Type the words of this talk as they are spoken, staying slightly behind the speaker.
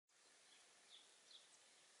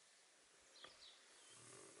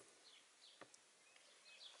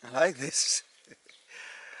I like this.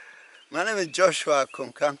 My name is Joshua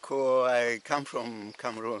Konkankoh. I come from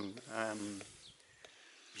Cameroon. I'm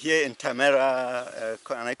here in Tamera,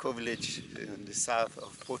 Konkankoh village in the south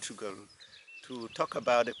of Portugal, to talk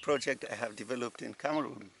about a project I have developed in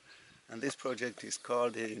Cameroon. And this project is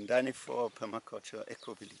called the Ndanifo Permaculture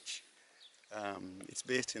Eco Village. It's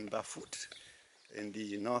based in Bafut in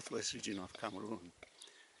the northwest region of Cameroon.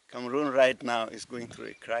 Cameroon right now is going through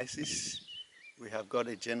a crisis. We have got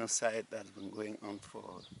a genocide that's been going on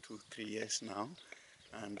for 2-3 years now,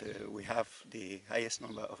 and we have the highest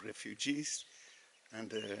number of refugees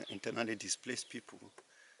and internally displaced people.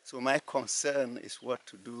 So my concern is what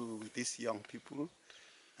to do with these young people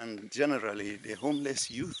and generally the homeless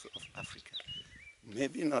youth of Africa.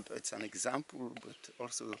 Maybe not, it's an example, but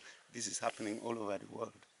also this is happening all over the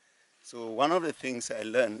world. So one of the things I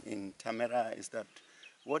learned in Tamera is that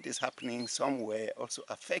what is happening somewhere also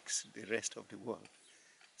affects the rest of the world.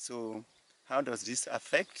 So how does this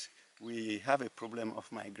affect? We have a problem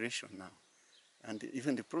of migration now, and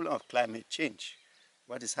even the problem of climate change.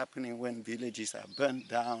 What is happening when villages are burnt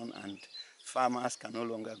down and farmers can no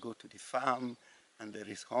longer go to the farm, and there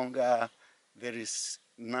is hunger, there is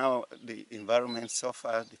now the environment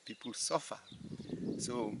suffers, the people suffer.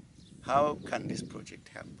 So how can this project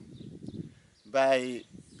help? By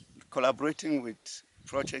collaborating with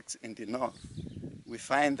projects in the north, we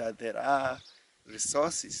find that there are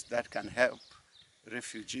resources that can help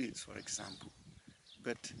refugees, for example.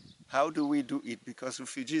 But how do we do it? Because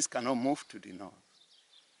refugees cannot move to the north.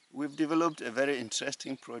 We've developed a very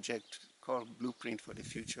interesting project called Blueprint for the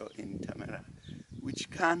Future in Tamera, which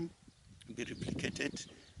can be replicated,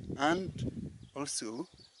 and also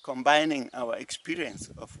combining our experience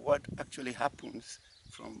of what actually happens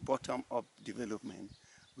from bottom-up development.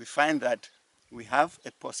 We find that we have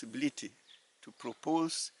a possibility to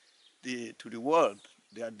propose to the world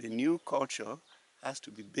that the new culture has to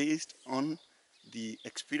be based on the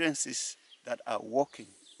experiences that are working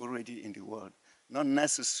already in the world, not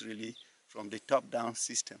necessarily from the top-down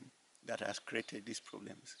system that has created these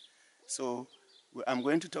problems. So I'm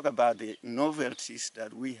going to talk about the novelties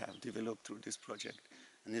that we have developed through this project,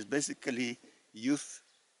 and it's basically youth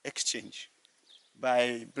exchange.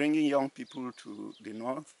 By bringing young people to the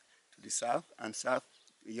north, to the south, and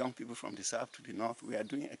young people from the south to the north, we are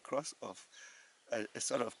doing a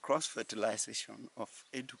sort of cross-fertilization of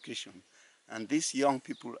education. And these young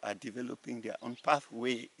people are developing their own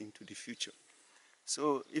pathway into the future.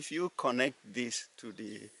 So if you connect this to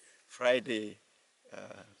the Friday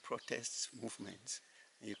protests movements,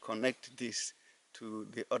 you connect this to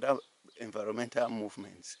the other environmental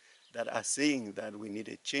movements that are saying that we need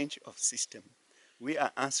a change of system, we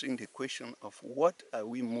are answering the question of what are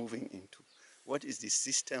we moving into? What is the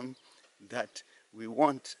system that we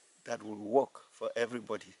want that will work for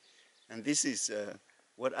everybody? And this is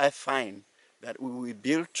what I find, that we will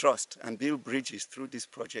build trust and build bridges through this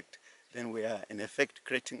project, then we are in effect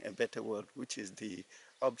creating a better world, which is the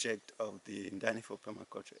object of the Ndanifo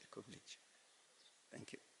Permaculture Eco Village.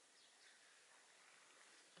 Thank you.